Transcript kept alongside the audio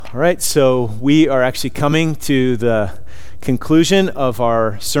All right, so we are actually coming to the conclusion of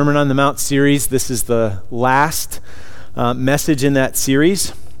our Sermon on the Mount series. This is the last message in that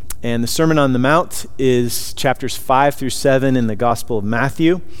series. And the Sermon on the Mount is chapters 5 through 7 in the Gospel of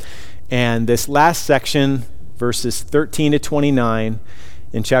Matthew. And this last section, verses 13 to 29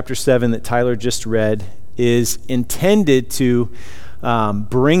 in chapter 7 that Tyler just read, is intended to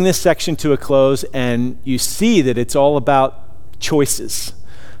bring this section to a close. And you see that it's all about choices.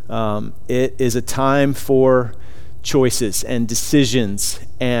 It is a time for choices and decisions,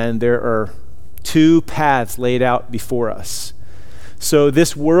 and there are two paths laid out before us. So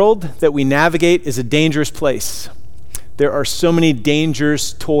this world that we navigate is a dangerous place. There are so many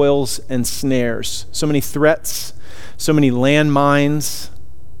dangers, toils, and snares, so many threats, so many landmines.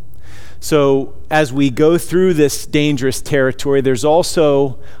 So as we go through this dangerous territory, there's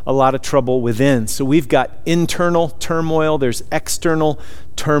also a lot of trouble within. So we've got internal turmoil, there's external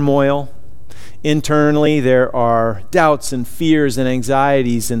turmoil. Internally, there are doubts and fears and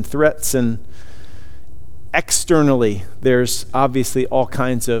anxieties and threats, and externally, there's obviously all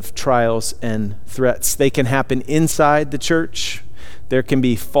kinds of trials and threats. They can happen inside the church. There can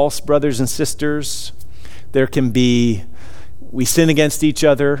be false brothers and sisters. There can be we sin against each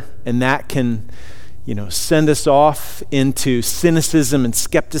other, and that can, send us off into cynicism and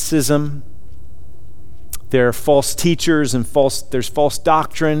skepticism. There are false teachers and there's false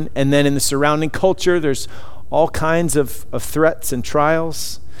doctrine, and then in the surrounding culture, there's all kinds of threats and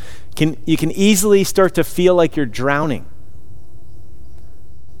trials. You can easily start to feel like you're drowning,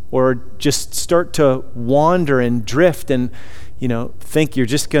 or just start to wander and drift and, think you're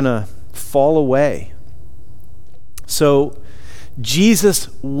just going to fall away. So Jesus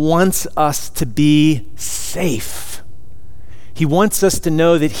wants us to be safe. He wants us to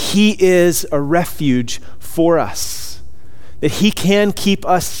know that he is a refuge for us, that he can keep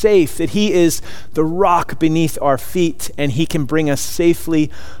us safe, that he is the rock beneath our feet, and he can bring us safely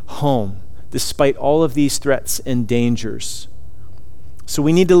home despite all of these threats and dangers. So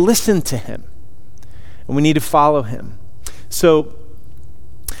we need to listen to him, and we need to follow him. So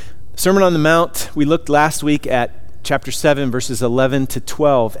Sermon on the Mount, we looked last week at chapter 7, verses 11 to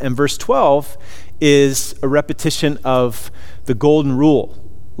 12. And verse 12 is a repetition of the golden rule.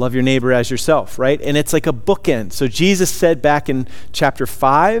 Love your neighbor as yourself, right? And it's like a bookend. So Jesus said back in chapter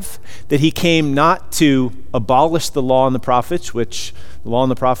 5 that he came not to abolish the law and the prophets, which the law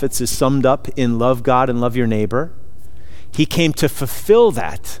and the prophets is summed up in love God and love your neighbor. He came to fulfill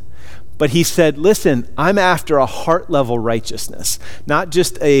that. But he said, listen, I'm after a heart level righteousness, not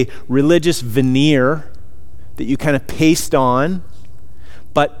just a religious veneer that you kind of paste on,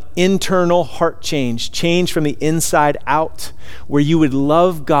 but internal heart change from the inside out, where you would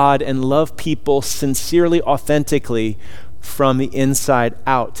love God and love people sincerely, authentically from the inside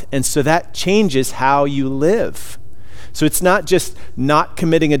out. And so that changes how you live. So it's not just not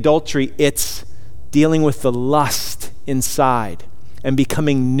committing adultery, it's dealing with the lust inside and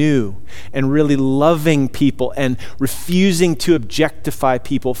becoming new and really loving people and refusing to objectify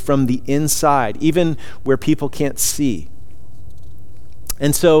people from the inside, even where people can't see.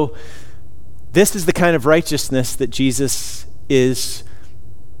 And so this is the kind of righteousness that Jesus is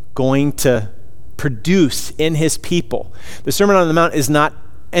going to produce in his people. The Sermon on the Mount is not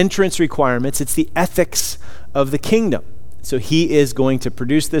entrance requirements, it's the ethics of the kingdom. So he is going to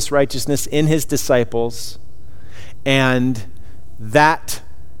produce this righteousness in his disciples, and that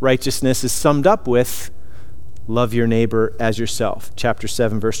righteousness is summed up with love your neighbor as yourself, chapter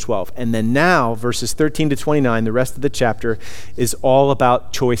 7, verse 12. And then now, verses 13 to 29, the rest of the chapter is all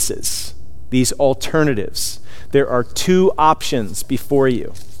about choices, these alternatives. There are two options before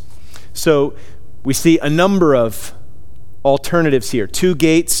you. So we see a number of alternatives here. 2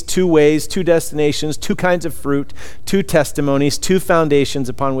 gates, 2 ways, 2 destinations, 2 kinds of fruit, 2 testimonies, 2 foundations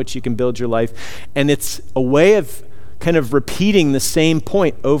upon which you can build your life. And it's a way of kind of repeating the same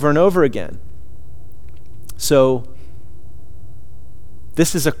point over and over again. So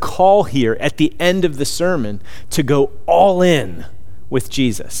this is a call here at the end of the sermon to go all in with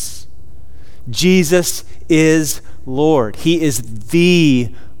Jesus. Jesus is Lord. He is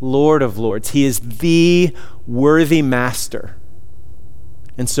the Lord of Lords. He is the worthy master.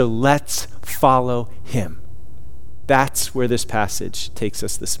 And so let's follow him. That's where this passage takes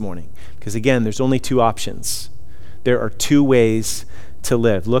us this morning. Because again, there's only 2 options. There are 2 ways to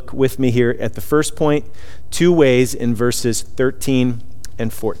live. Look with me here at the first point, 2 ways in verses 13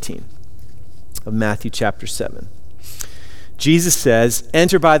 and 14 of Matthew chapter 7. Jesus says,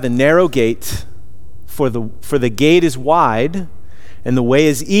 enter by the narrow gate, for the gate is wide, and the way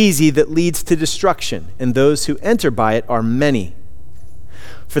is easy that leads to destruction, and those who enter by it are many.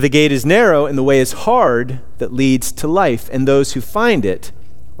 For the gate is narrow and the way is hard that leads to life, and those who find it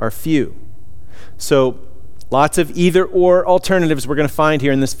are few. So lots of either or alternatives we're going to find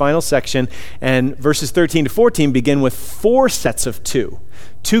here in this final section. And verses 13 to 14 begin with 4 sets of 2.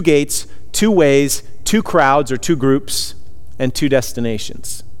 2 gates, 2 ways, 2 crowds or 2 groups, and 2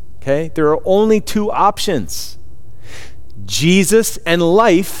 destinations. Okay? There are only 2 options. Jesus and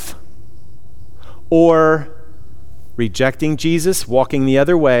life, or rejecting Jesus, walking the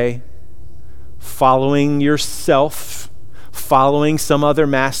other way, following yourself, following some other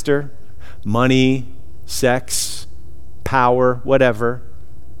master, money, sex, power, whatever,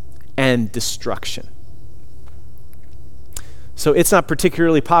 and destruction. So it's not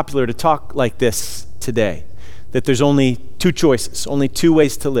particularly popular to talk like this today, that there's only 2 choices, only 2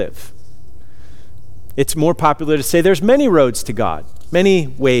 ways to live. It's more popular to say there's many roads to God, many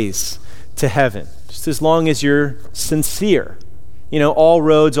ways to heaven, just as long as you're sincere. All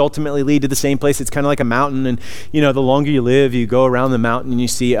roads ultimately lead to the same place. It's kind of like a mountain, and the longer you live, you go around the mountain and you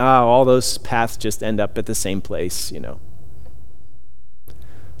see, all those paths just end up at the same place,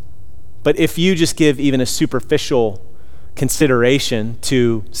 But if you just give even a superficial consideration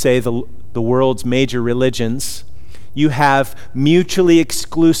to, say, the world's major religions, you have mutually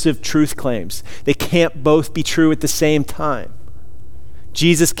exclusive truth claims. They can't both be true at the same time.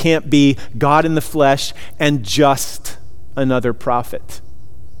 Jesus can't be God in the flesh and just another prophet,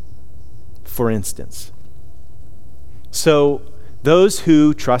 for instance. So those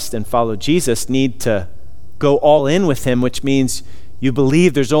who trust and follow Jesus need to go all in with him, which means you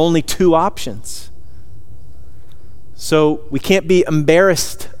believe there's only 2 options. So we can't be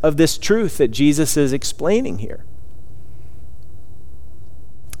embarrassed of this truth that Jesus is explaining here.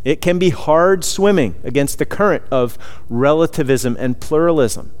 It can be hard swimming against the current of relativism and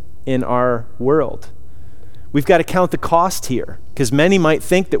pluralism in our world. We've got to count the cost here, because many might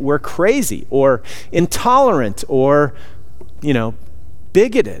think that we're crazy or intolerant or,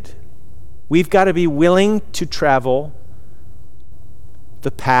 bigoted. We've got to be willing to travel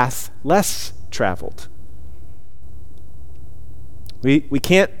the path less traveled. We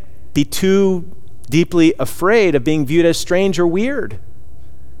can't be too deeply afraid of being viewed as strange or weird.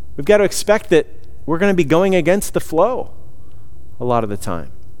 We've got to expect that we're going to be going against the flow a lot of the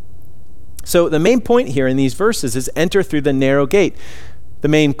time. So the main point here in these verses is enter through the narrow gate. The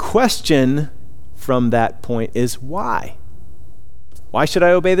main question from that point is why? Why should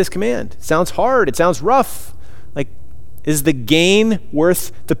I obey this command? It sounds hard. It sounds rough. Like, is the gain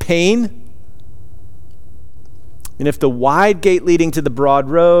worth the pain? And if the wide gate leading to the broad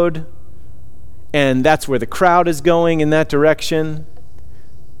road, and that's where the crowd is going in that direction,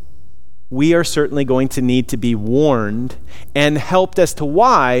 we are certainly going to need to be warned and helped as to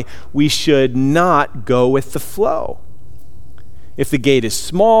why we should not go with the flow. If the gate is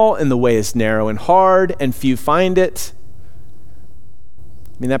small and the way is narrow and hard and few find it,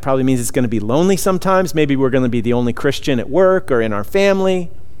 that probably means it's going to be lonely sometimes. Maybe we're going to be the only Christian at work or in our family.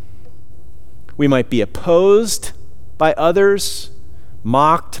 We might be opposed by others,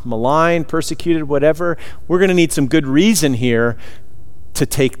 mocked, maligned, persecuted, whatever. We're going to need some good reason here to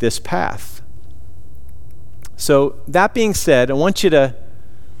take this path. So that being said, I want you to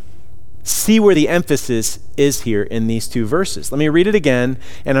see where the emphasis is here in these 2 verses. Let me read it again,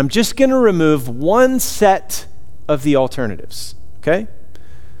 and I'm just going to remove one set of the alternatives, okay?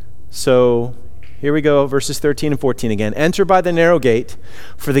 So here we go, verses 13 and 14 again. Enter by the narrow gate,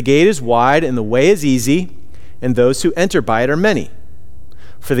 for the gate is wide and the way is easy, and those who enter by it are many.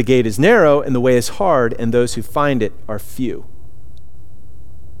 For the gate is narrow and the way is hard, and those who find it are few.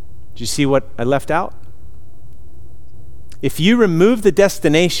 Do you see what I left out? If you remove the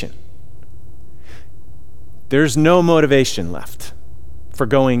destination, there's no motivation left for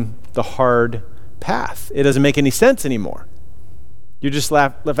going the hard path. It doesn't make any sense anymore. You're just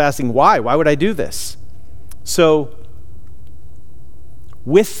left asking, why? Why would I do this? So,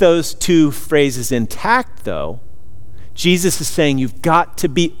 with those 2 phrases intact, though, Jesus is saying you've got to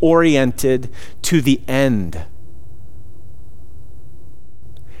be oriented to the end.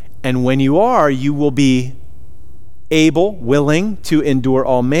 And when you are, you will be able, willing to endure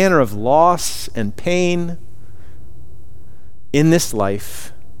all manner of loss and pain in this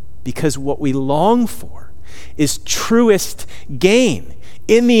life, because what we long for is truest gain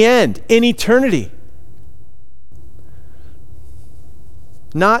in the end, in eternity.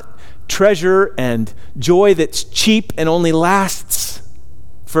 Not treasure and joy that's cheap and only lasts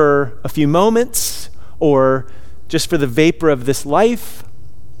for a few moments or just for the vapor of this life,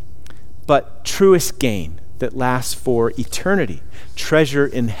 but truest gain that lasts for eternity. Treasure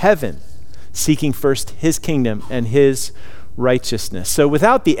in heaven, seeking first his kingdom and his righteousness. So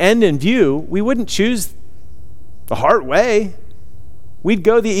without the end in view, we wouldn't choose the hard way. We'd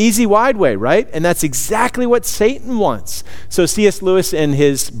go the easy, wide way, right? And that's exactly what Satan wants. So C.S. Lewis, in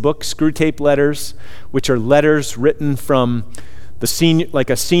his book, Screwtape Letters, which are letters written from the senior,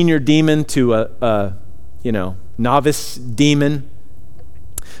 like a senior demon to a novice demon.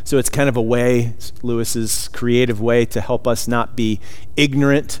 So it's kind of a way, Lewis's creative way, to help us not be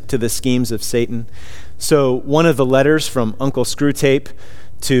ignorant to the schemes of Satan. So one of the letters from Uncle Screwtape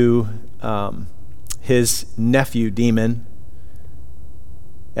to his nephew demon,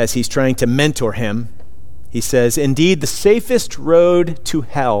 as he's trying to mentor him, he says, "Indeed, the safest road to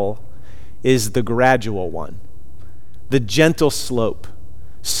hell is the gradual one, the gentle slope,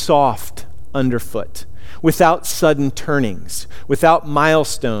 soft underfoot, without sudden turnings, without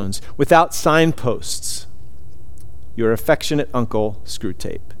milestones, without signposts. Your affectionate uncle,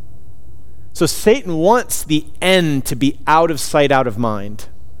 Screwtape." So Satan wants the end to be out of sight, out of mind,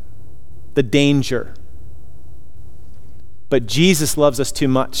 the danger. But Jesus loves us too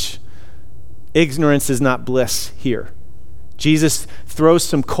much. Ignorance is not bliss here. Jesus throws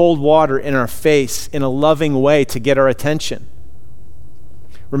some cold water in our face in a loving way to get our attention.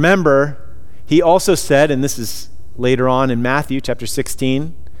 Remember, he also said, and this is later on in Matthew chapter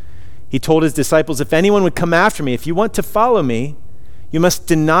 16, he told his disciples, "If anyone would come after me, if you want to follow me, you must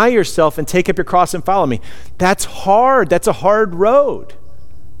deny yourself and take up your cross and follow me." That's hard. That's a hard road.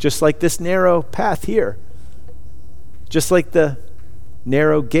 Just like this narrow path here. Just like the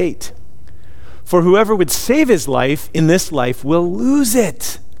narrow gate. "For whoever would save his life in this life will lose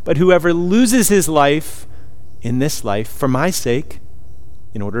it. But whoever loses his life in this life for my sake,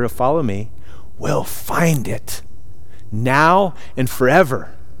 in order to follow me, will find it, now and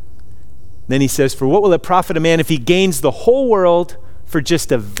forever." Then he says, "For what will it profit a man if he gains the whole world for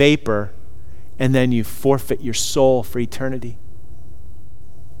just a vapor, and then you forfeit your soul for eternity?"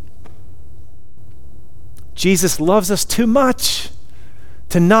 Jesus loves us too much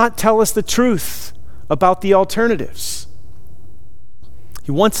to not tell us the truth about the alternatives.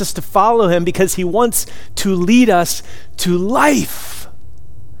 He wants us to follow him because he wants to lead us to life,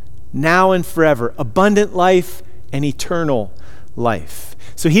 now and forever, abundant life and eternal life.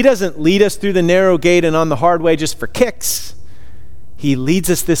 So he doesn't lead us through the narrow gate and on the hard way just for kicks. He leads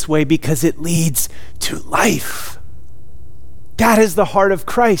us this way because it leads to life. That is the heart of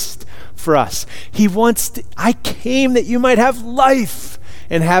Christ for us. He wants I came that you might have life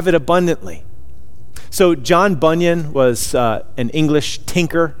and have it abundantly. So John Bunyan was an English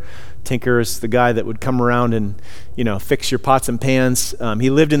tinker. Tinker is the guy that would come around and, fix your pots and pans. He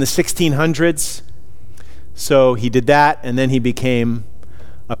lived in the 1600s. So he did that, and then he became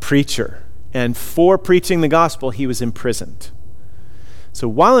a preacher. And for preaching the gospel, he was imprisoned. So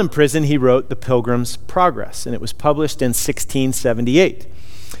while in prison, he wrote The Pilgrim's Progress, and it was published in 1678.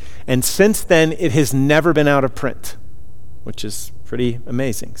 And since then, it has never been out of print, which is pretty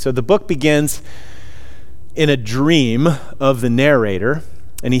amazing. So the book begins in a dream of the narrator,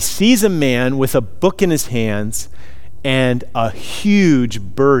 and he sees a man with a book in his hands and a huge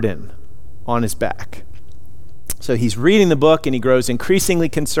burden on his back. So he's reading the book, and he grows increasingly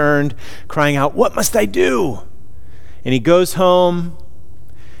concerned, crying out, "What must I do?" And he goes home,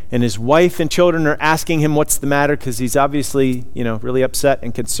 and his wife and children are asking him what's the matter, because he's obviously, really upset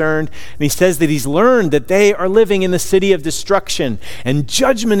and concerned. And he says that he's learned that they are living in the city of destruction, and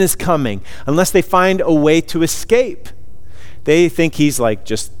judgment is coming unless they find a way to escape. They think he's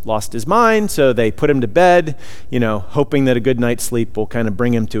just lost his mind, so they put him to bed, hoping that a good night's sleep will kind of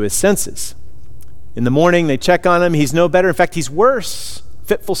bring him to his senses. In the morning, they check on him. He's no better. In fact, he's worse.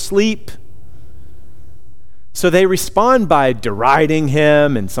 Fitful sleep. So they respond by deriding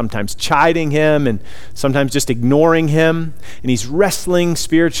him and sometimes chiding him and sometimes just ignoring him. And he's wrestling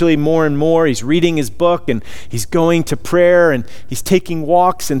spiritually more and more. He's reading his book and he's going to prayer and he's taking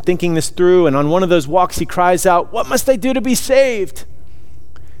walks and thinking this through. And on one of those walks, he cries out, "What must I do to be saved?"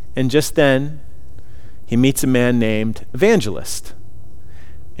 And just then, he meets a man named Evangelist.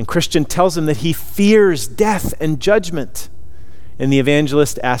 And Christian tells him that he fears death and judgment. And the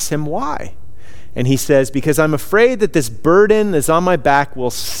evangelist asks him why. And he says, "Because I'm afraid that this burden that's on my back will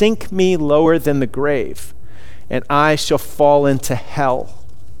sink me lower than the grave, and I shall fall into hell."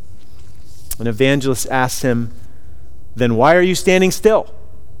 An evangelist asks him, "Then why are you standing still?"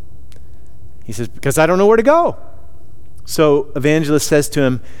 He says, "Because I don't know where to go." So evangelist says to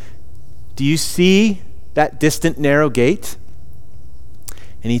him, "Do you see that distant narrow gate?"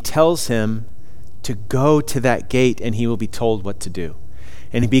 And he tells him to go to that gate and he will be told what to do.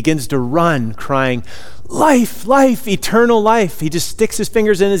 And he begins to run, crying, "Life, life, eternal life." He just sticks his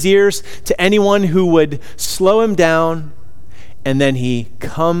fingers in his ears to anyone who would slow him down And then he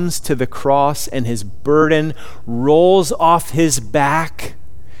comes to the cross and his burden rolls off his back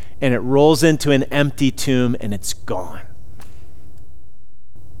and it rolls into an empty tomb and it's gone.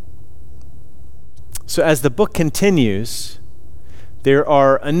 So as the book continues, there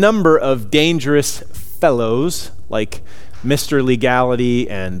are a number of dangerous fellows like Mr. Legality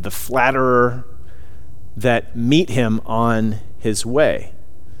and the Flatterer that meet him on his way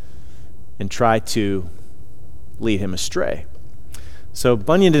and try to lead him astray. So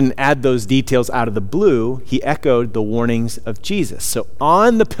Bunyan didn't add those details out of the blue. He echoed the warnings of Jesus. So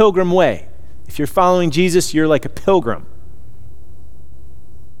on the pilgrim way, if you're following Jesus, you're like a pilgrim.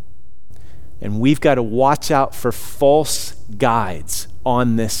 And we've got to watch out for false guides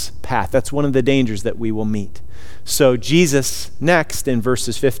on this path. That's one of the dangers that we will meet. So Jesus, next in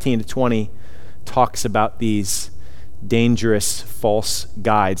verses 15 to 20, talks about these dangerous false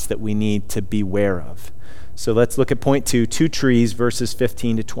guides that we need to beware of. So let's look at point 2 trees, verses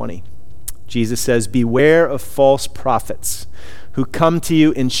 15 to 20. Jesus says, "Beware of false prophets who come to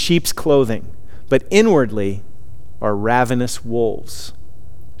you in sheep's clothing, but inwardly are ravenous wolves.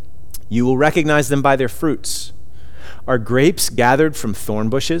 You will recognize them by their fruits. Are grapes gathered from thorn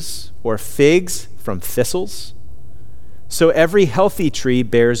bushes, or figs from thistles? So every healthy tree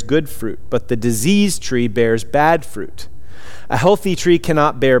bears good fruit, but the diseased tree bears bad fruit. A healthy tree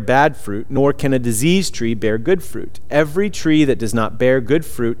cannot bear bad fruit, nor can a diseased tree bear good fruit. Every tree that does not bear good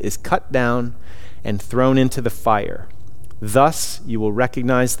fruit is cut down and thrown into the fire. Thus you will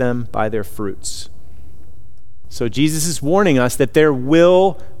recognize them by their fruits." So Jesus is warning us that there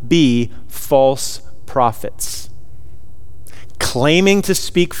will be false prophets. Claiming to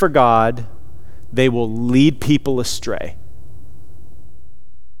speak for God, they will lead people astray.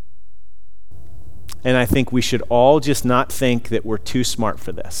 And I think we should all just not think that we're too smart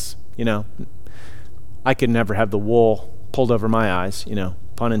for this. You know, I could never have the wool pulled over my eyes,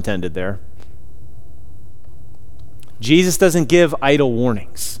 pun intended there. Jesus doesn't give idle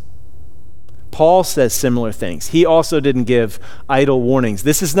warnings. Paul says similar things. He also didn't give idle warnings.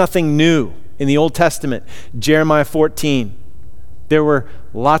 This is nothing new in the Old Testament. Jeremiah 14. There were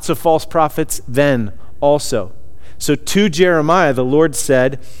lots of false prophets then also. So to Jeremiah, the Lord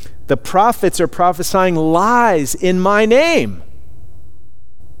said, "The prophets are prophesying lies in my name.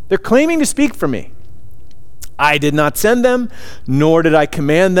 They're claiming to speak for me. I did not send them, nor did I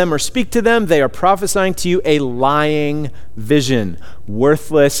command them or speak to them. They are prophesying to you a lying vision,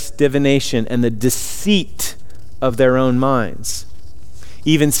 worthless divination, and the deceit of their own minds."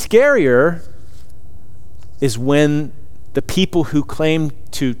 Even scarier is when the people who claim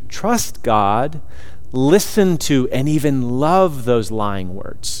to trust God listen to and even love those lying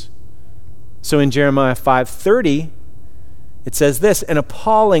words. So in Jeremiah 5:30, it says this, "An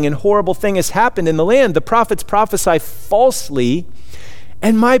appalling and horrible thing has happened in the land. The prophets prophesy falsely,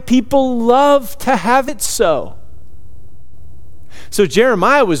 and my people love to have it so." So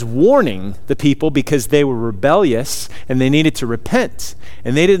Jeremiah was warning the people because they were rebellious and they needed to repent.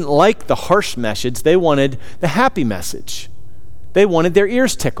 And they didn't like the harsh message. They wanted the happy message. They wanted their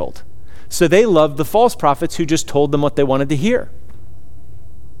ears tickled. So they loved the false prophets who just told them what they wanted to hear.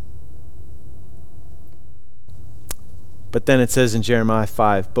 But then it says in Jeremiah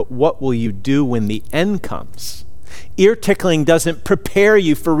 5, "But what will you do when the end comes?" Ear tickling doesn't prepare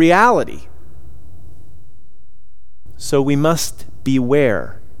you for reality. So we must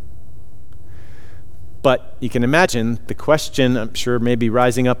beware. But you can imagine the question, I'm sure maybe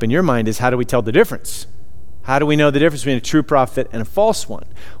rising up in your mind, is how do we tell the difference? How do we know the difference between a true prophet and a false one?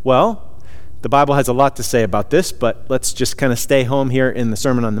 Well, the Bible has a lot to say about this, but let's just kind of stay home here in the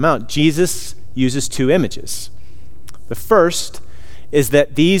Sermon on the Mount. Jesus uses two images. The first is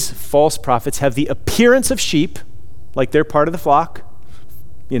that these false prophets have the appearance of sheep, like they're part of the flock,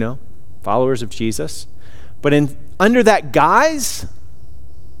 followers of Jesus. But under that guise,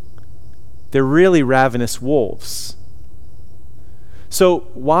 they're really ravenous wolves. So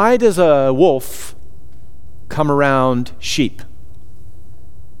why does a wolf come around sheep?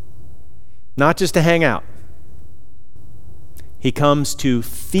 Not just to hang out. He comes to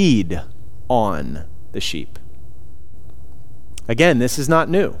feed on the sheep. Again, this is not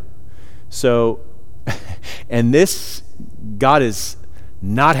new. So, and God is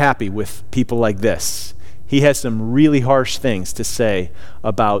not happy with people like this. He has some really harsh things to say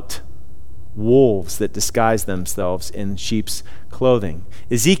about wolves that disguise themselves in sheep's clothing.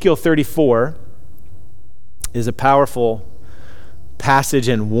 Ezekiel 34 is a powerful passage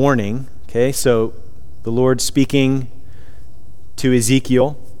and warning. Okay, so the Lord speaking to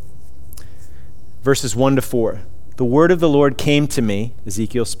Ezekiel, verses 1 to 4. the word of the Lord came to me,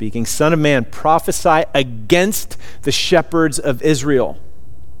 Ezekiel speaking, Son of man, prophesy against the shepherds of Israel.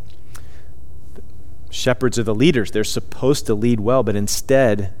 Shepherds are the leaders. They're supposed to lead well, but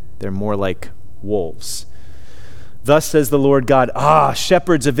instead they're more like wolves. Thus says the Lord God,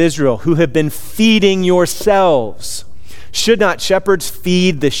 shepherds of Israel, who have been feeding yourselves. Should not shepherds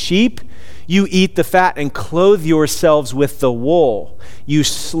feed the sheep? You eat the fat and clothe yourselves with the wool. You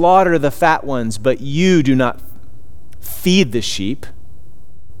slaughter the fat ones, but you do not feed the sheep.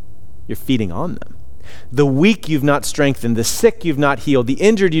 You're feeding on them. The weak you've not strengthened, the sick you've not healed, the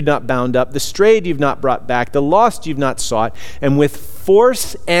injured you've not bound up, the strayed you've not brought back, the lost you've not sought, and with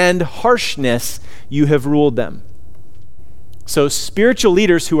force and harshness you have ruled them. So spiritual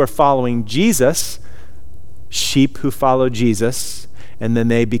leaders who are following Jesus, sheep who follow Jesus, and then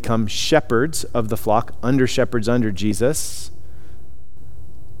they become shepherds of the flock, under shepherds under Jesus.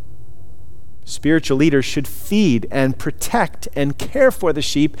 Spiritual leaders should feed and protect and care for the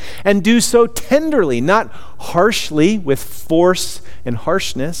sheep and do so tenderly, not harshly with force and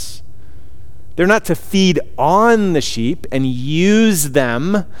harshness. They're not to feed on the sheep and use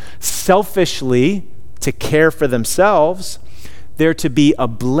them selfishly to care for themselves. They're to be a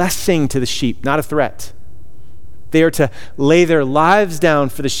blessing to the sheep, not a threat. They are to lay their lives down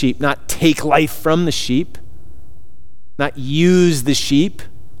for the sheep, not take life from the sheep, not use the sheep.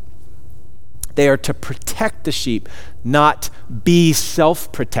 They are to protect the sheep, not be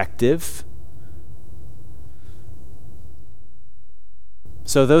self-protective.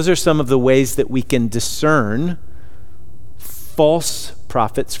 So those are some of the ways that we can discern false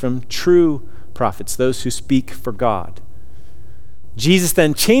prophets from true prophets, those who speak for God. Jesus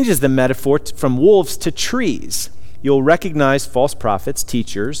then changes the metaphor from wolves to trees. You'll recognize false prophets,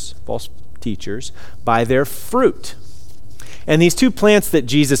 false teachers, by their fruit. And these two plants that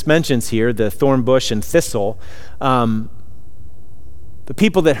Jesus mentions here, the thorn bush and thistle, the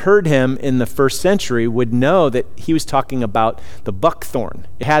people that heard him in the first century would know that he was talking about the buckthorn.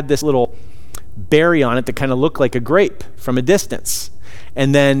 It had this little berry on it that kind of looked like a grape from a distance.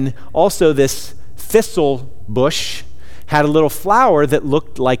 And then also this thistle bush had a little flower that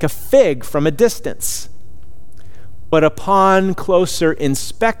looked like a fig from a distance. But upon closer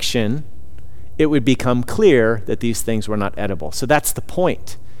inspection, it would become clear that these things were not edible. So that's the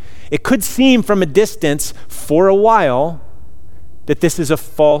point. It could seem from a distance for a while that this is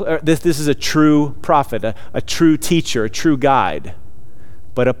a true prophet, a true teacher, a true guide.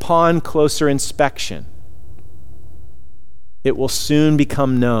 But upon closer inspection, it will soon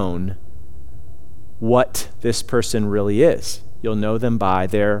become known what this person really is. You'll know them by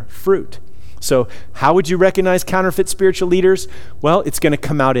their fruit. So how would you recognize counterfeit spiritual leaders? Well, it's going to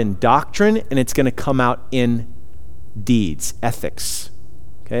come out in doctrine and it's going to come out in deeds, ethics,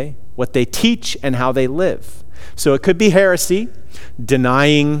 okay? What they teach and how they live. So it could be heresy,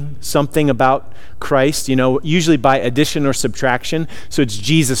 denying something about Christ, usually by addition or subtraction. So it's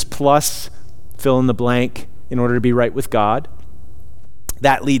Jesus plus fill in the blank in order to be right with God.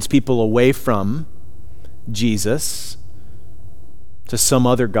 That leads people away from Jesus to some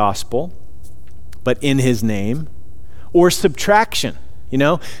other gospel, but in his name. Or subtraction,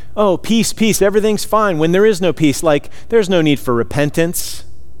 peace, everything's fine, when there is no peace, like there's no need for repentance,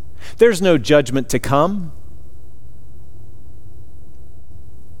 there's no judgment to come.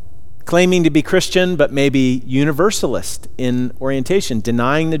 Claiming to be Christian, but maybe universalist in orientation,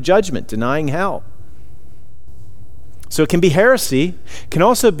 denying the judgment, denying hell. So it can be heresy, can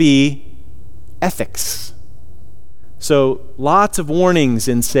also be ethics. So lots of warnings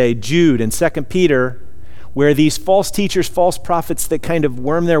in, say, Jude and 2 Peter, where these false teachers, false prophets that kind of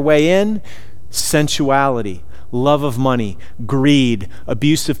worm their way in, sensuality, love of money, greed,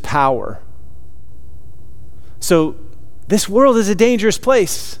 abuse of power. So this world is a dangerous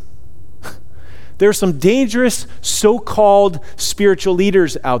place. There are some dangerous so-called spiritual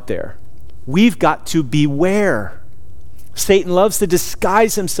leaders out there. We've got to beware. Satan loves to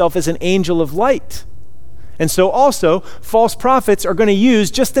disguise himself as an angel of light. And so also, false prophets are going to use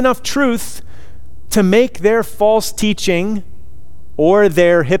just enough truth to make their false teaching or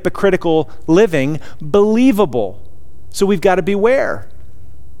their hypocritical living believable. So we've got to beware.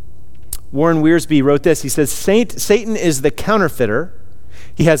 Warren Wiersbe wrote this. He says, Satan is the counterfeiter.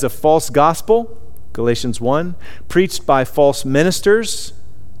 He has a false gospel, Galatians 1, preached by false ministers,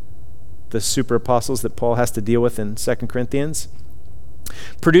 the super apostles that Paul has to deal with in 2 Corinthians,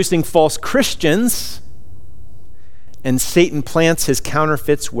 producing false Christians, and Satan plants his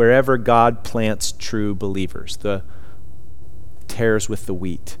counterfeits wherever God plants true believers, the tares with the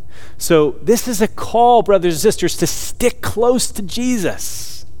wheat. So this is a call, brothers and sisters, to stick close to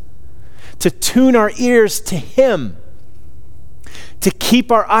Jesus, to tune our ears to him, to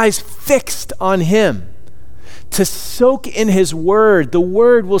keep our eyes fixed on him, to soak in his word. The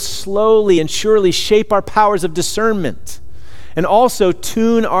word will slowly and surely shape our powers of discernment and also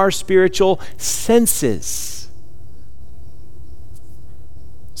tune our spiritual senses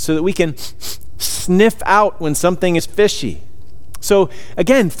so that we can sniff out when something is fishy. So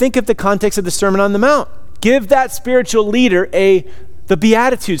again, think of the context of the Sermon on the Mount. Give that spiritual leader the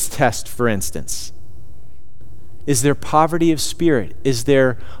Beatitudes test, for instance. Is there poverty of spirit? Is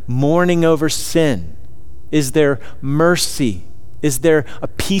there mourning over sin? Is there mercy? Is there a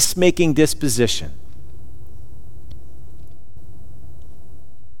peacemaking disposition?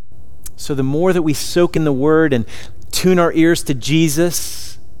 So the more that we soak in the word and tune our ears to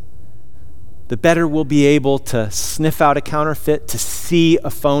Jesus, the better we'll be able to sniff out a counterfeit, to see a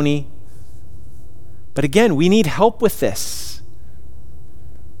phony. But again, we need help with this.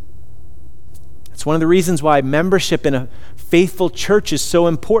 It's one of the reasons why membership in a faithful church is so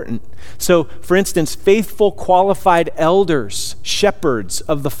important. So, for instance, faithful, qualified elders, shepherds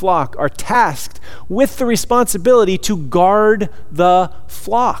of the flock, are tasked with the responsibility to guard the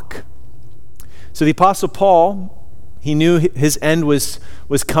flock. So the Apostle Paul, he knew his end was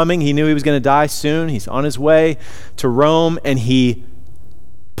coming. He knew he was going to die soon. He's on his way to Rome, and he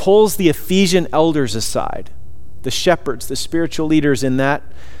pulls the Ephesian elders aside, the shepherds, the spiritual leaders in that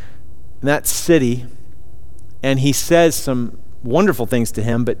city, and he says some wonderful things to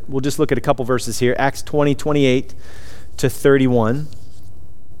him, but we'll just look at a couple verses here. Acts 20:28 to 31.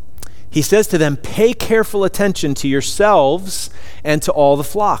 He says to them, "Pay careful attention to yourselves and to all the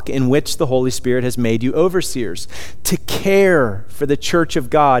flock in which the Holy Spirit has made you overseers, to care for the church of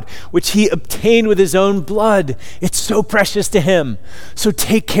God, which he obtained with his own blood. It's so precious to him. So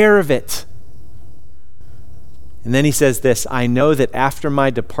take care of it." And then he says this, "I know that after my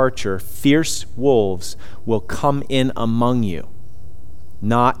departure, fierce wolves will come in among you,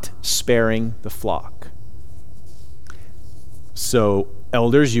 not sparing the flock." So,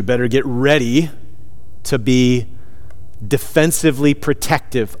 elders, you better get ready to be defensively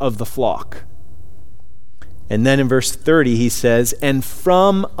protective of the flock. And then in verse 30, he says, "And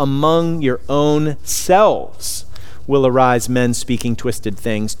from among your own selves will arise men speaking twisted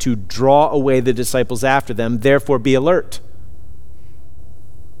things to draw away the disciples after them. Therefore be alert."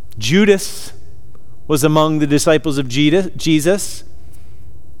 Judas was among the disciples of Jesus.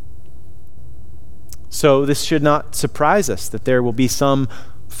 So this should not surprise us that there will be some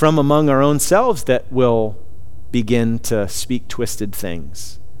from among our own selves that will begin to speak twisted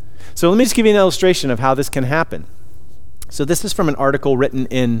things. So let me just give you an illustration of how this can happen. So this is from an article written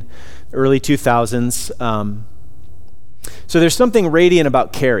in early 2000s. So there's something radiant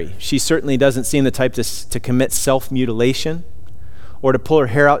about Carrie. She certainly doesn't seem the type to commit self-mutilation or to pull her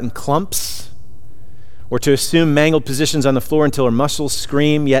hair out in clumps or to assume mangled positions on the floor until her muscles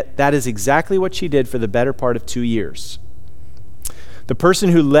scream, yet that is exactly what she did for the better part of 2 years. The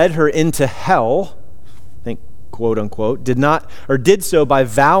person who led her into hell, I think, quote unquote, did so by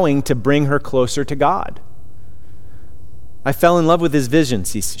vowing to bring her closer to God. "I fell in love with his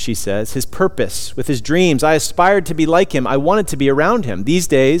visions," she says, "his purpose, with his dreams. I aspired to be like him. I wanted to be around him. These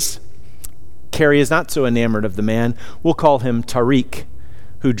days, Carrie is not so enamored of the man. We'll call him Tariq,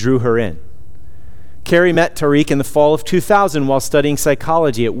 who drew her in." Carrie met Tariq in the fall of 2000 while studying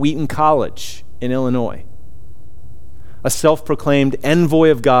psychology at Wheaton College in Illinois. A self-proclaimed envoy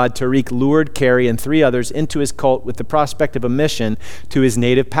of God, Tariq lured Carrie and 3 others into his cult with the prospect of a mission to his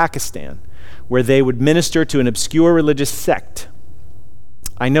native Pakistan, where they would minister to an obscure religious sect.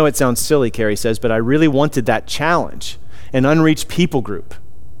 "I know it sounds silly," Carrie says, "but I really wanted that challenge, an unreached people group,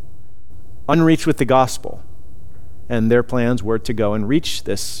 unreached with the gospel." And their plans were to go and reach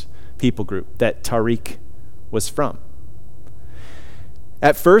this people group that Tariq was from.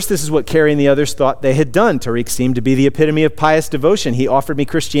 At first, this is what Carrie and the others thought they had done. "Tariq seemed to be the epitome of pious devotion. He offered me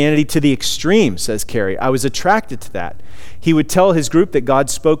Christianity to the extreme," says Carrie. "I was attracted to that. He would tell his group that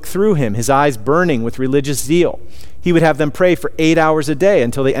God spoke through him, his eyes burning with religious zeal. He would have them pray for 8 hours a day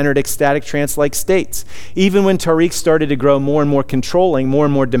until they entered ecstatic trance-like states. Even when Tariq started to grow more and more controlling, more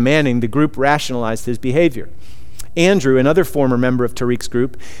and more demanding, the group rationalized his behavior." Andrew, another former member of Tariq's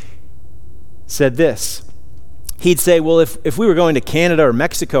group, said this. He'd say, "Well, if we were going to Canada or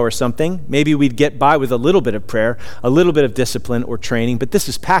Mexico or something, maybe we'd get by with a little bit of prayer, a little bit of discipline or training, but this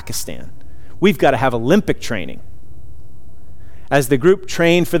is Pakistan. We've got to have Olympic training." As the group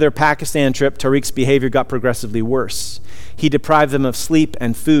trained for their Pakistan trip, Tariq's behavior got progressively worse. He deprived them of sleep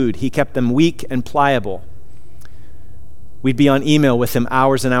and food. He kept them weak and pliable. We'd be on email with him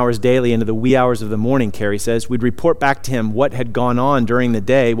hours and hours daily into the wee hours of the morning, Carrie says. We'd report back to him what had gone on during the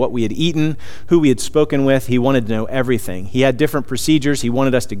day, what we had eaten, who we had spoken with. He wanted to know everything. He had different procedures he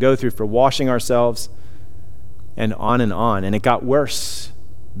wanted us to go through for washing ourselves, and on and on. And it got worse.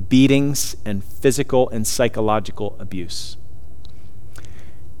 Beatings and physical and psychological abuse.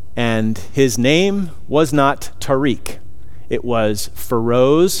 And his name was not Tariq. It was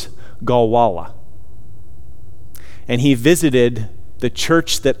Feroz Galwala. And he visited the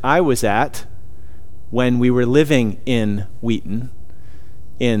church that I was at when we were living in Wheaton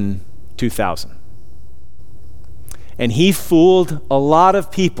in 2000. And he fooled a lot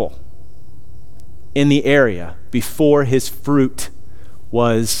of people in the area before his fruit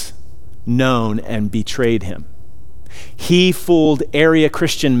was known and betrayed him. He fooled area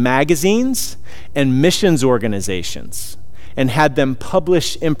Christian magazines and missions organizations and had them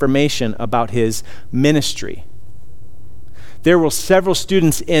publish information about his ministry. There were several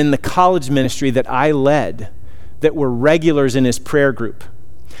students in the college ministry that I led that were regulars in his prayer group.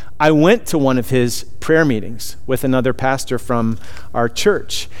 I went to one of his prayer meetings with another pastor from our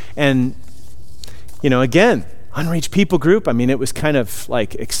church. And, again, unreached people group. I mean, it was kind of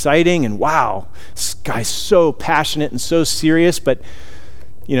like exciting and wow, this guy's so passionate and so serious, but,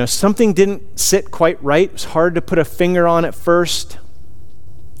 something didn't sit quite right. It was hard to put a finger on at first.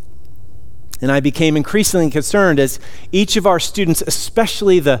 And I became increasingly concerned as each of our students,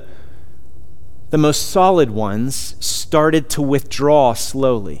 especially the most solid ones, started to withdraw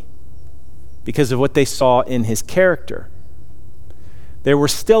slowly because of what they saw in his character. There were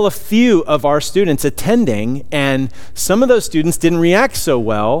still a few of our students attending, and some of those students didn't react so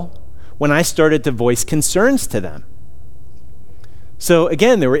well when I started to voice concerns to them. So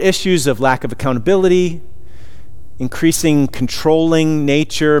again, there were issues of lack of accountability, increasing controlling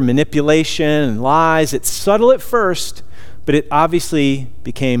nature, manipulation, and lies. It's subtle at first, but it obviously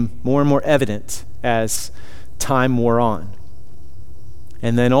became more and more evident as time wore on.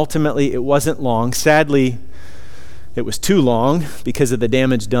 And then ultimately, it wasn't long. Sadly, it was too long because of the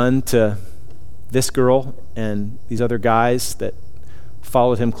damage done to this girl and these other guys that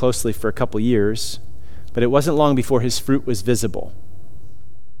followed him closely for a couple years. But it wasn't long before his fruit was visible.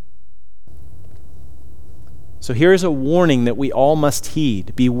 So here's a warning that we all must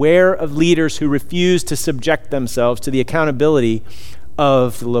heed. Beware of leaders who refuse to subject themselves to the accountability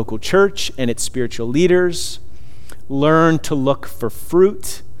of the local church and its spiritual leaders. Learn to look for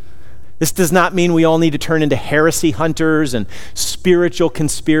fruit. This does not mean we all need to turn into heresy hunters and spiritual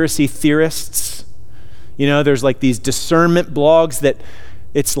conspiracy theorists. There's like these discernment blogs that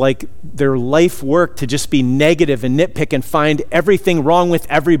it's like their life work to just be negative and nitpick and find everything wrong with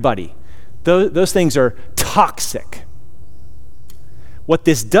everybody. Those things are toxic. What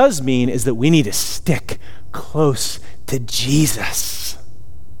this does mean is that we need to stick close to Jesus.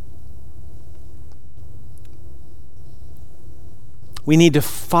 We need to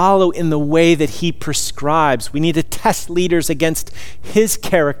follow in the way that he prescribes. We need to test leaders against his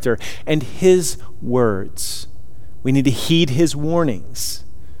character and his words. We need to heed his warnings.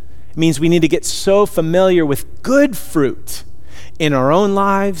 It means we need to get so familiar with good fruit in our own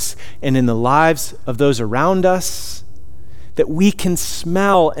lives and in the lives of those around us that we can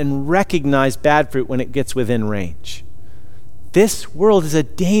smell and recognize bad fruit when it gets within range. This world is a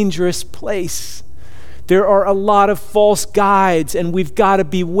dangerous place. There are a lot of false guides, and we've got to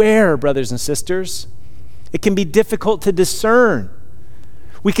beware, brothers and sisters. It can be difficult to discern.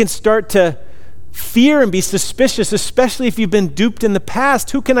 We can start to fear and be suspicious, especially if you've been duped in the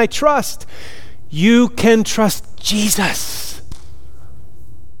past. Who can I trust? You can trust Jesus.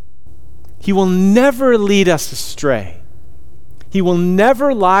 He will never lead us astray. He will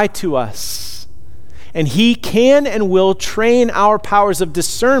never lie to us. And he can and will train our powers of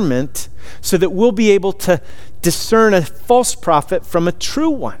discernment so that we'll be able to discern a false prophet from a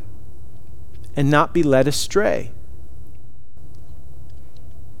true one and not be led astray.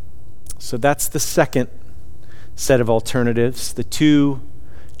 So that's the second set of alternatives, the two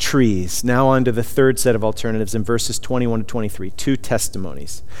trees. Now on to the third set of alternatives in verses 21 to 23, two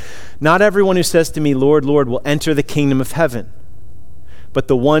testimonies. Not everyone who says to me, Lord, Lord, will enter the kingdom of heaven, but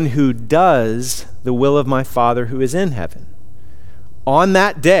the one who does the will of my Father who is in heaven. On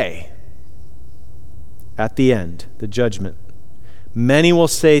that day, at the end, the judgment, many will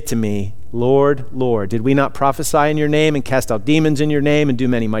say to me, Lord, Lord, did we not prophesy in your name and cast out demons in your name and do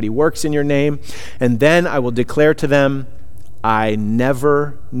many mighty works in your name? And then I will declare to them, I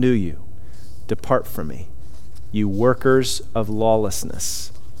never knew you. Depart from me, you workers of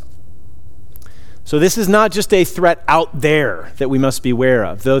lawlessness. So this is not just a threat out there that we must be aware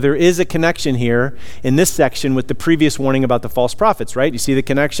of, though there is a connection here in this section with the previous warning about the false prophets, right? You see the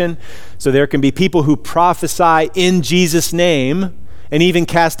connection? So there can be people who prophesy in Jesus' name and even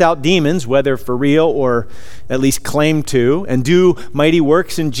cast out demons, whether for real or at least claim to, and do mighty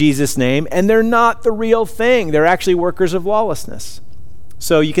works in Jesus' name, and they're not the real thing. They're actually workers of lawlessness.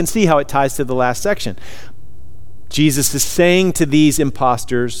 So you can see how it ties to the last section. Jesus is saying to these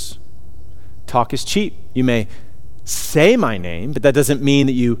imposters, talk is cheap. You may say my name, but that doesn't mean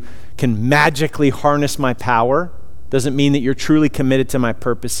that you can magically harness my power. Doesn't mean that you're truly committed to my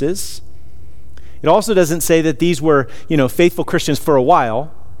purposes. It also doesn't say that these were, faithful Christians for a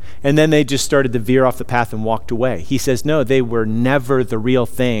while, and then they just started to veer off the path and walked away. He says, no, they were never the real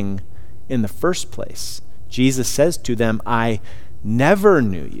thing in the first place. Jesus says to them, I never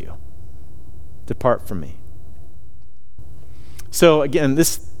knew you. Depart from me. So again,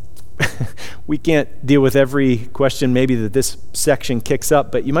 we can't deal with every question maybe that this section kicks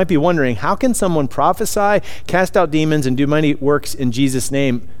up, but you might be wondering, how can someone prophesy, cast out demons, and do mighty works in Jesus'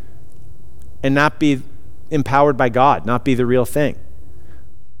 name and not be empowered by God, not be the real thing?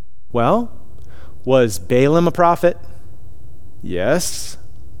 Well, was Balaam a prophet? Yes.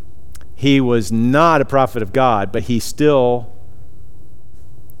 He was not a prophet of God, but he still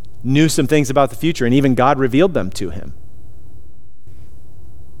knew some things about the future, and even God revealed them to him.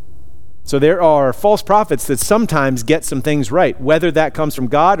 So there are false prophets that sometimes get some things right, whether that comes from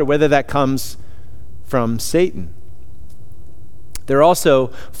God or whether that comes from Satan. There are also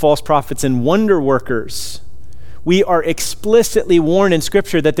false prophets and wonder workers. We are explicitly warned in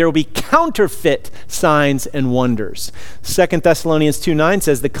Scripture that there will be counterfeit signs and wonders. 2 Thessalonians 2:9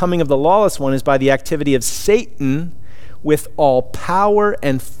 says, the coming of the lawless one is by the activity of Satan with all power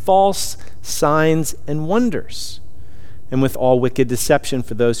and false signs and wonders, and with all wicked deception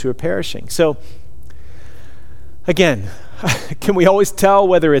for those who are perishing. So, again, can we always tell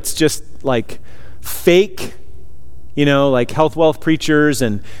whether it's just like fake, like health, wealth preachers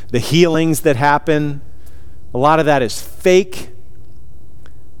and the healings that happen? A lot of that is fake,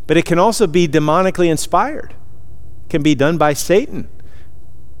 but it can also be demonically inspired. It can be done by Satan.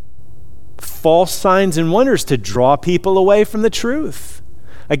 False signs and wonders to draw people away from the truth.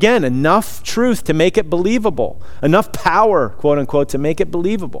 Again, enough truth to make it believable. Enough power, quote unquote, to make it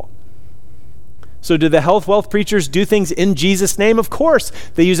believable. So do the health, wealth preachers do things in Jesus' name? Of course.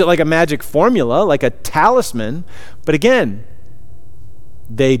 They use it like a magic formula, like a talisman. But again,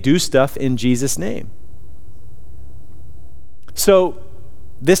 they do stuff in Jesus' name. So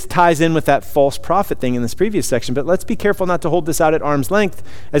this ties in with that false prophet thing in this previous section, but let's be careful not to hold this out at arm's length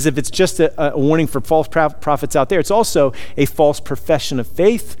as if it's just a warning for false prophets out there. It's also a false profession of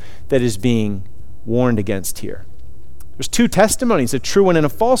faith that is being warned against here. There's two testimonies, a true one and a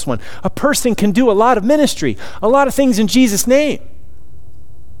false one. A person can do a lot of ministry, a lot of things in Jesus' name.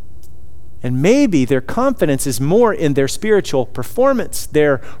 And maybe their confidence is more in their spiritual performance,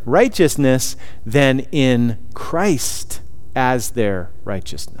 their righteousness, than in Christ as their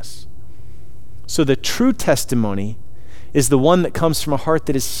righteousness. So the true testimony is the one that comes from a heart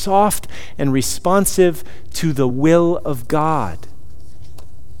that is soft and responsive to the will of God.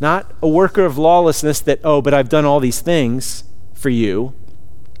 Not a worker of lawlessness that, but I've done all these things for you.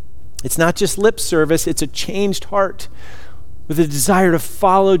 It's not just lip service, it's a changed heart with a desire to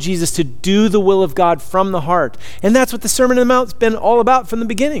follow Jesus, to do the will of God from the heart. And that's what the Sermon on the Mount's been all about from the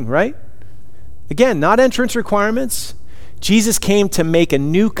beginning, right? Again, not entrance requirements. Jesus came to make a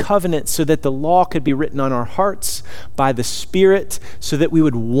new covenant so that the law could be written on our hearts by the Spirit so that we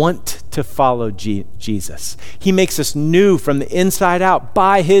would want to follow Jesus. He makes us new from the inside out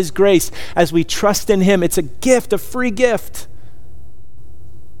by His grace as we trust in Him. It's a gift, a free gift.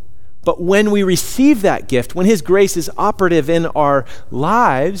 But when we receive that gift, when His grace is operative in our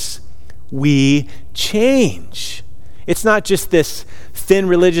lives, we change. It's not just this thin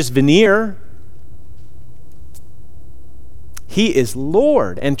religious veneer. He is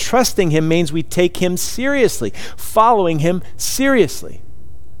Lord, and trusting Him means we take Him seriously, following Him seriously.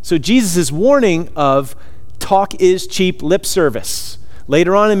 So Jesus' warning of talk is cheap lip service.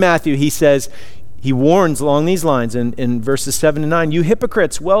 Later on in Matthew, he warns along these lines in verses 7 and 9, you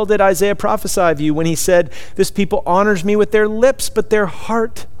hypocrites, well did Isaiah prophesy of you when he said, this people honors me with their lips, but their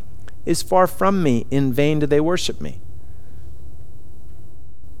heart is far from me. In vain do they worship me.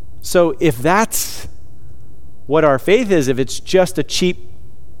 So if that's what our faith is, if it's just a cheap,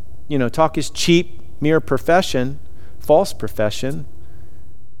 talk is cheap, mere profession, false profession,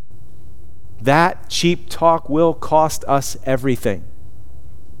 that cheap talk will cost us everything.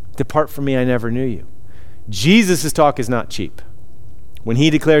 Depart from me, I never knew you. Jesus' talk is not cheap. When he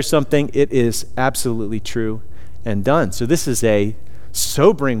declares something, it is absolutely true and done. So this is a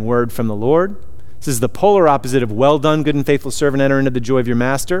sobering word from the Lord. This is the polar opposite of well done, good and faithful servant, enter into the joy of your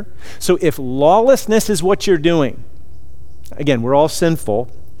master. So if lawlessness is what you're doing, again, we're all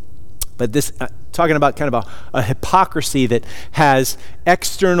sinful, but this, talking about kind of a hypocrisy that has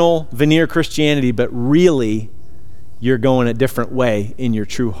external veneer Christianity, but really you're going a different way in your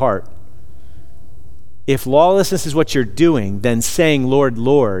true heart. If lawlessness is what you're doing, then saying, Lord,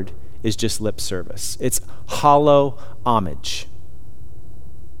 Lord, is just lip service. It's hollow homage.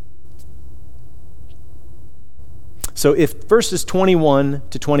 So if verses 21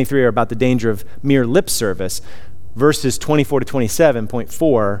 to 23 are about the danger of mere lip service, verses 24 to 27, point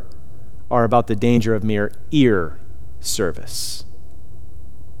 4, are about the danger of mere ear service.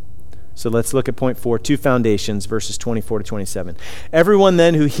 So let's look at point 4, two foundations, verses 24 to 27. Everyone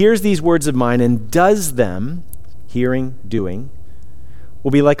then who hears these words of mine and does them, hearing, doing,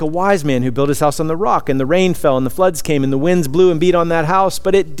 will be like a wise man who built his house on the rock, and the rain fell, and the floods came, and the winds blew and beat on that house,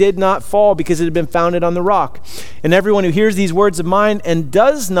 but it did not fall because it had been founded on the rock. And everyone who hears these words of mine and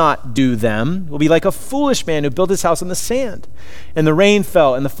does not do them will be like a foolish man who built his house on the sand. And the rain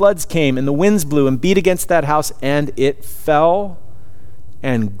fell, and the floods came, and the winds blew and beat against that house, and it fell,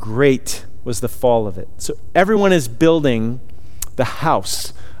 and great was the fall of it. So everyone is building the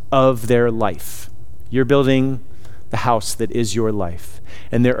house of their life. You're building the house that is your life.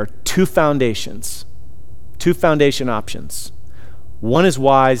 And there are two foundation options. One is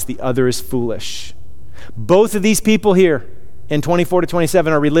wise, the other is foolish. Both of these people here in 24 to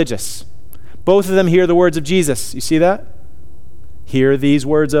 27 are religious. Both of them hear the words of Jesus. You see that? Hear these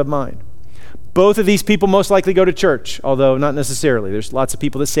words of mine. Both of these people most likely go to church, although not necessarily. There's lots of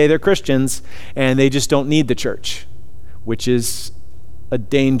people that say they're Christians and they just don't need the church, which is a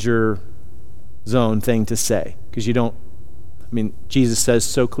danger zone thing to say, because Jesus says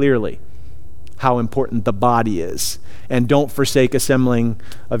so clearly how important the body is, and don't forsake assembling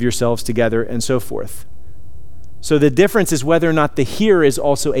of yourselves together, and so forth. So the difference is whether or not the hearer is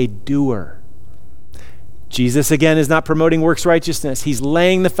also a doer. Jesus, again, is not promoting works righteousness. He's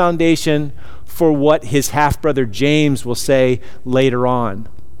laying the foundation for what his half-brother James will say later on.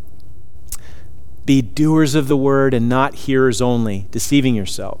 Be doers of the word and not hearers only, deceiving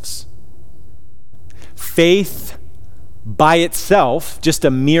yourselves. Faith by itself, just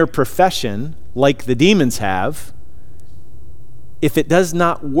a mere profession like the demons have, if it does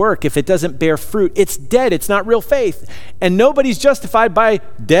not work, if it doesn't bear fruit, it's dead. It's not real faith. And nobody's justified by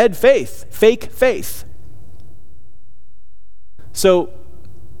dead faith, fake faith. So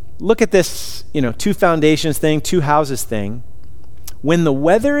look at this, two foundations thing, two houses thing. When the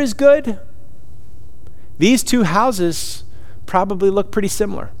weather is good, these two houses probably look pretty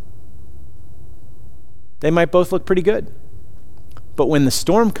similar. They might both look pretty good. But when the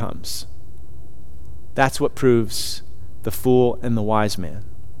storm comes, that's what proves the fool and the wise man.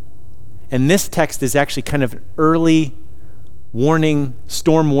 And this text is actually kind of an early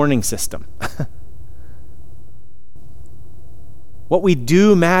storm warning system. What we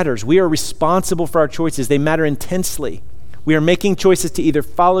do matters. We are responsible for our choices. They matter intensely. We are making choices to either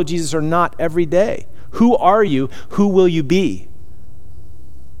follow Jesus or not every day. Who are you? Who will you be?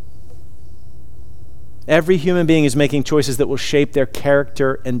 Every human being is making choices that will shape their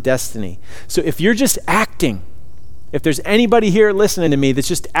character and destiny. So if you're just acting, if there's anybody here listening to me that's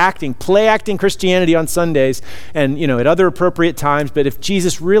just acting, play acting Christianity on Sundays and, at other appropriate times, but if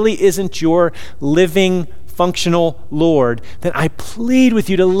Jesus really isn't your living, functional Lord, then I plead with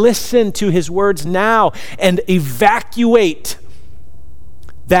you to listen to his words now and evacuate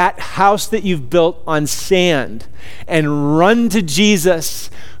that house that you've built on sand and run to Jesus,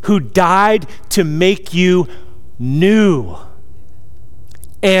 who died to make you new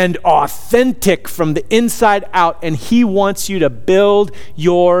and authentic from the inside out, and he wants you to build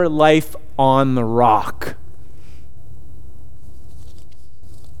your life on the rock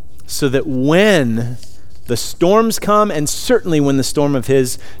so that when the storms come, and certainly when the storm of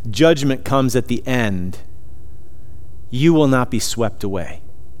his judgment comes at the end, you will not be swept away.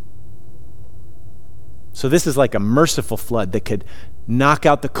 So this is like a merciful flood that could knock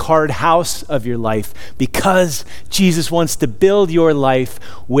out the card house of your life, because Jesus wants to build your life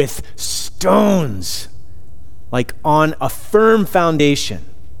with stones, like on a firm foundation.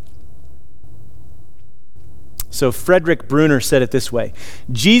 So Frederick Bruner said it this way: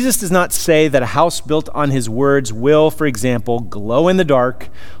 Jesus does not say that a house built on his words will, for example, glow in the dark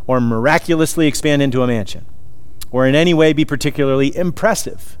or miraculously expand into a mansion, or in any way be particularly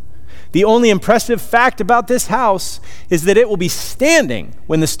impressive. The only impressive fact about this house is that it will be standing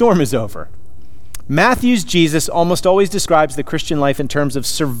when the storm is over. Matthew's Jesus almost always describes the Christian life in terms of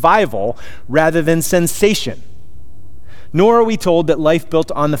survival rather than sensation. Nor are we told that life built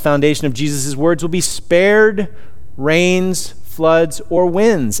on the foundation of Jesus' words will be spared rains, floods, or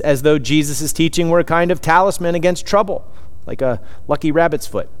winds, as though Jesus' teaching were a kind of talisman against trouble, like a lucky rabbit's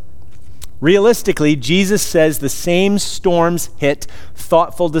foot. Realistically, Jesus says the same storms hit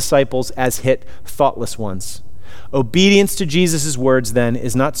thoughtful disciples as hit thoughtless ones. Obedience to Jesus' words, then,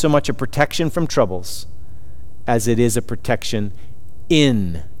 is not so much a protection from troubles as it is a protection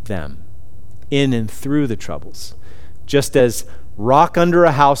in them, in and through the troubles. Just as rock under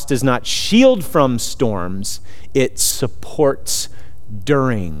a house does not shield from storms, it supports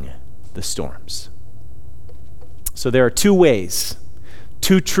during the storms. So there are two ways,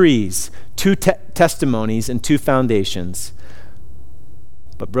 two trees, two testimonies, and two foundations.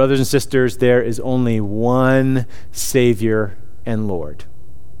 But brothers and sisters, there is only one Savior and Lord.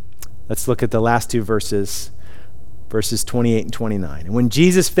 Let's look at the last two verses 28 and 29. And when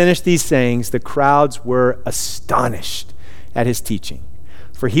Jesus finished these sayings, the crowds were astonished at his teaching,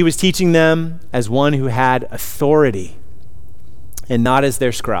 for he was teaching them as one who had authority and not as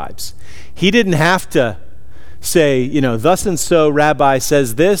their scribes. He didn't have to say, thus and so rabbi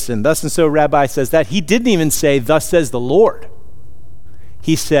says this and thus and so rabbi says that. He didn't even say, thus says the Lord.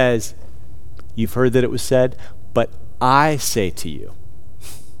 He says, you've heard that it was said, but I say to you.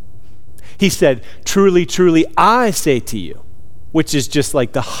 He said, truly, truly, I say to you, which is just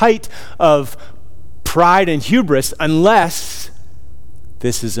like the height of pride and hubris, unless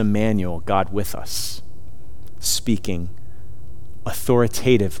this is Emmanuel, God with us, speaking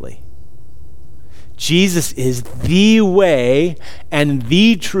authoritatively. Jesus is the way and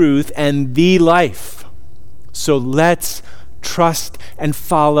the truth and the life. So let's trust and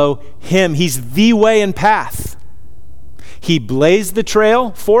follow him. He's the way and path. He blazed the trail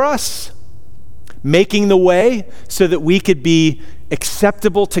for us, making the way so that we could be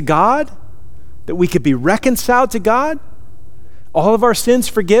acceptable to God, that we could be reconciled to God, all of our sins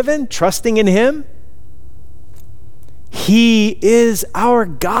forgiven, trusting in him. He is our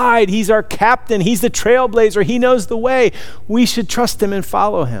guide. He's our captain. He's the trailblazer. He knows the way. We should trust him and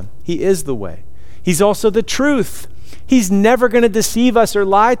follow him. He is the way. He's also the truth. He's never going to deceive us or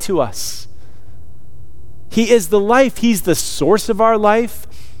lie to us. He is the life. He's the source of our life.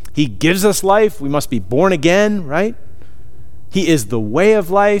 He gives us life. We must be born again, right? He is the way of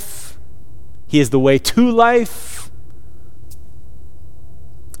life. He is the way to life.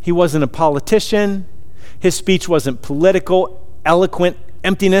 He wasn't a politician. His speech wasn't political, eloquent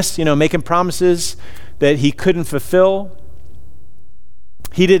emptiness, making promises that he couldn't fulfill.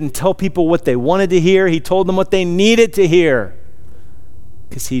 He didn't tell people what they wanted to hear. He told them what they needed to hear,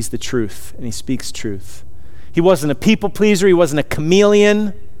 because he's the truth and he speaks truth. He wasn't a people pleaser. He wasn't a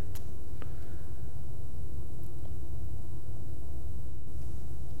chameleon.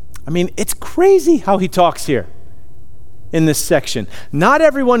 It's crazy how he talks here in this section. Not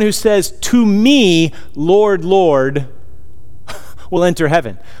everyone who says, to me, Lord, Lord, will enter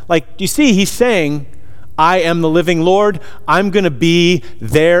heaven. You see, he's saying, I am the living Lord. I'm going to be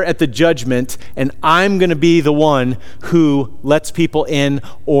there at the judgment, and I'm going to be the one who lets people in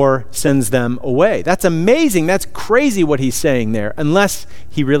or sends them away. That's amazing. That's crazy what he's saying there, unless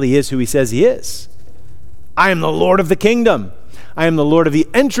he really is who he says he is. I am the Lord of the kingdom. I am the Lord of the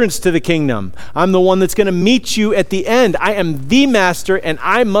entrance to the kingdom. I'm the one that's going to meet you at the end. I am the master, and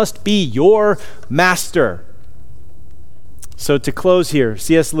I must be your master. So to close here,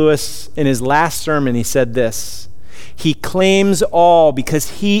 C.S. Lewis, in his last sermon, he said this: he claims all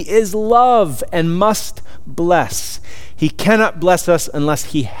because he is love and must bless. He cannot bless us unless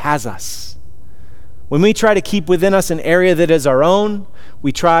he has us. When we try to keep within us an area that is our own,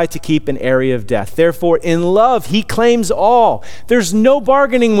 we try to keep an area of death. Therefore, in love, he claims all. There's no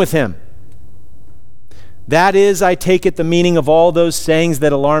bargaining with him. That is, I take it, the meaning of all those sayings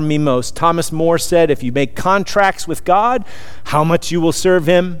that alarm me most. Thomas More said, if you make contracts with God, how much you will serve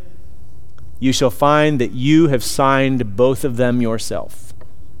him, you shall find that you have signed both of them yourself.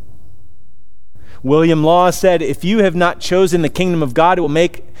 William Law said, if you have not chosen the kingdom of God, it will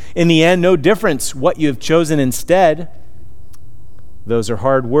make, in the end, no difference what you have chosen instead. Those are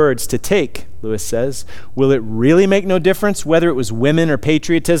hard words to take, Lewis says. Will it really make no difference whether it was women or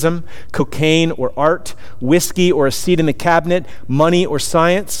patriotism, cocaine or art, whiskey or a seat in the cabinet, money or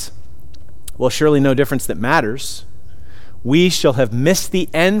science? Well, surely no difference that matters. We shall have missed the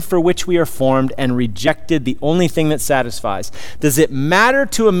end for which we are formed and rejected the only thing that satisfies. Does it matter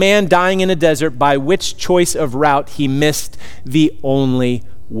to a man dying in a desert by which choice of route he missed the only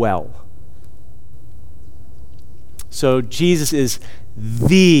well? So Jesus is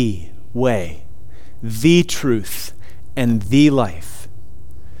the way. the truth, and the life.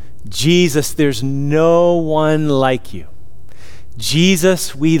 Jesus, there's no one like you.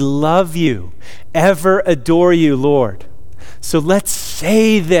 Jesus, we love you, ever adore you, Lord. So let's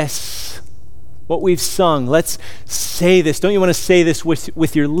say this, what we've sung. Let's say this. Don't you want to say this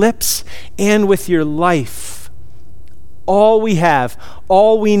with your lips and with your life? All we have,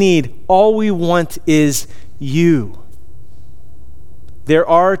 all we need, all we want is you. There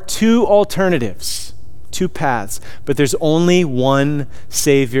are two alternatives, two paths, but there's only one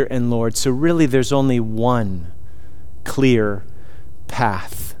Savior and Lord. So really, there's only one clear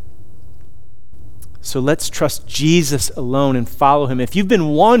path. So let's trust Jesus alone and follow him. If you've been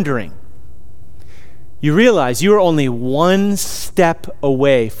wandering, you realize you are only one step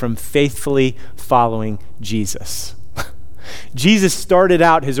away from faithfully following Jesus. Jesus started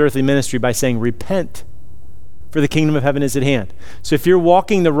out his earthly ministry by saying, repent, for the kingdom of heaven is at hand. So if you're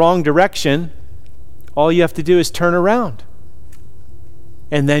walking the wrong direction, all you have to do is turn around.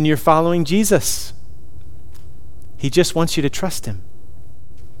 And then you're following Jesus. He just wants you to trust him.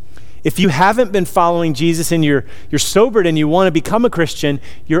 If you haven't been following Jesus and you're sobered and you want to become a Christian,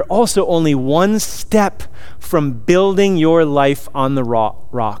 you're also only one step from building your life on the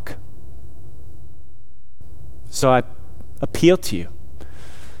rock. So I appeal to you.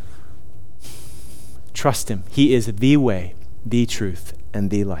 Trust him. He is the way, the truth, and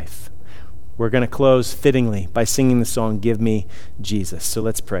the life. We're going to close fittingly by singing the song, Give Me Jesus. So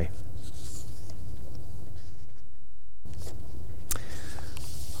let's pray.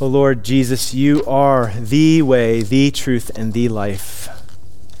 Oh Lord Jesus, you are the way, the truth, and the life.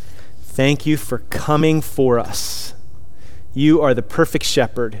 Thank you for coming for us. You are the perfect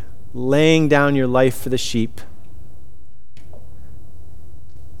shepherd, laying down your life for the sheep,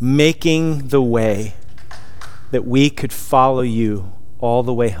 making the way that we could follow you all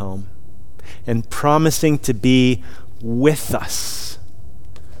the way home, and promising to be with us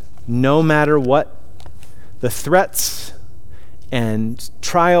no matter what the threats and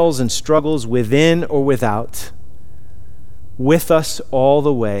trials and struggles within or without, with us all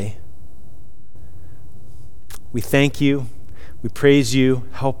the way. We thank you. We praise you.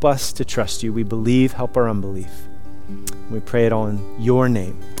 Help us to trust you. We believe. Help our unbelief. We pray it all in your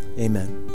name. Amen.